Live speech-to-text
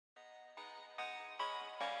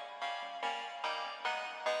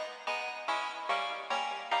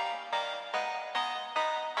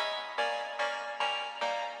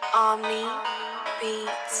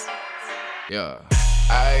OmniBeats. Yeah.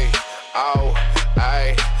 Ay, oh,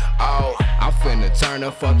 ay, oh. I'm finna turn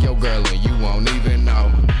the fuck your girl and you won't even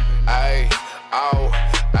know. Ay, oh,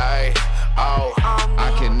 ay, oh.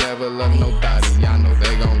 I can never love no thotty, y'all know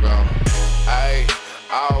they gon' go. Ay,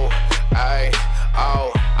 oh, ay,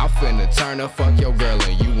 oh. I'm finna turn the fuck your girl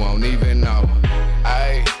and you won't even know.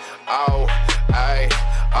 Ay, oh, ay,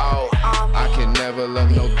 oh. I can never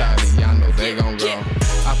love no thotty, y'all know they gon' go.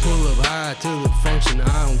 I pull up high to the function,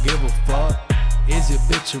 I don't give a fuck. Is your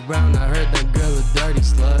bitch around? I heard that girl a dirty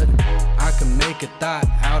slut. I can make a thought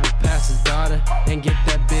out of pastor's daughter and get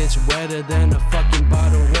that bitch wetter than a fucking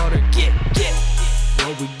bottle of water. Get.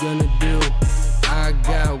 What we gonna do? I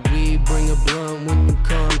got weed, bring a blunt when you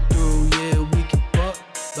come through. Yeah, we can fuck,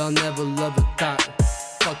 but I'll never love a thought.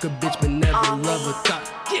 Fuck a bitch, but never love a thought.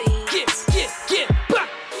 Get. Bah.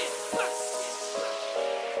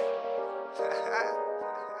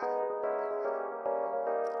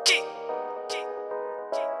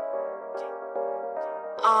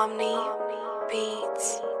 OmniBeats.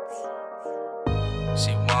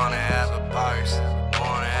 She wanna have a purse,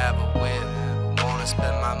 wanna have a whip, wanna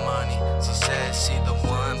spend my money. She said she the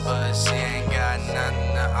one, but she ain't got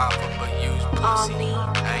nothing to offer but use pussy.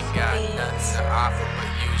 Ain't got nothing to offer but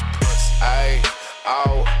use pussy. Ay,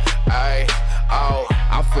 oh, ay, oh.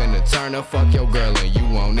 I'm finna turn the fuck your girl and you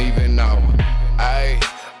won't even know. Ay,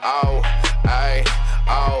 oh, ay,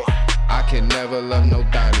 oh. I can never love no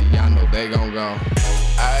thotty, y'all know they gon' go.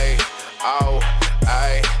 Ay, oh,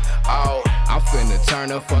 ay, oh. I'm finna turn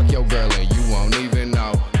the fuck your girl and you won't even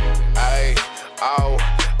know. Ay, oh,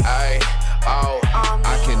 ay, oh.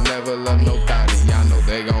 I can never love no thotty, y'all know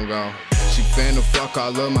they gon' go. She finna fuck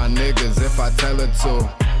all of my niggas if I tell her to.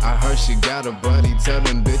 I heard she got a buddy, tell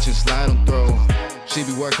them bitches slide them through. She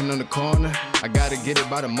be working on the corner, I gotta get it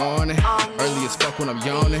by the morning. Early as fuck when I'm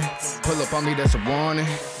yawning, pull up on me, that's a warning.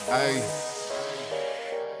 Ay,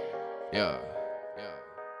 yeah.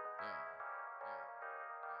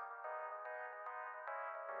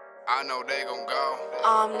 I know they gon' go.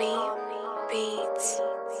 OmniBeats.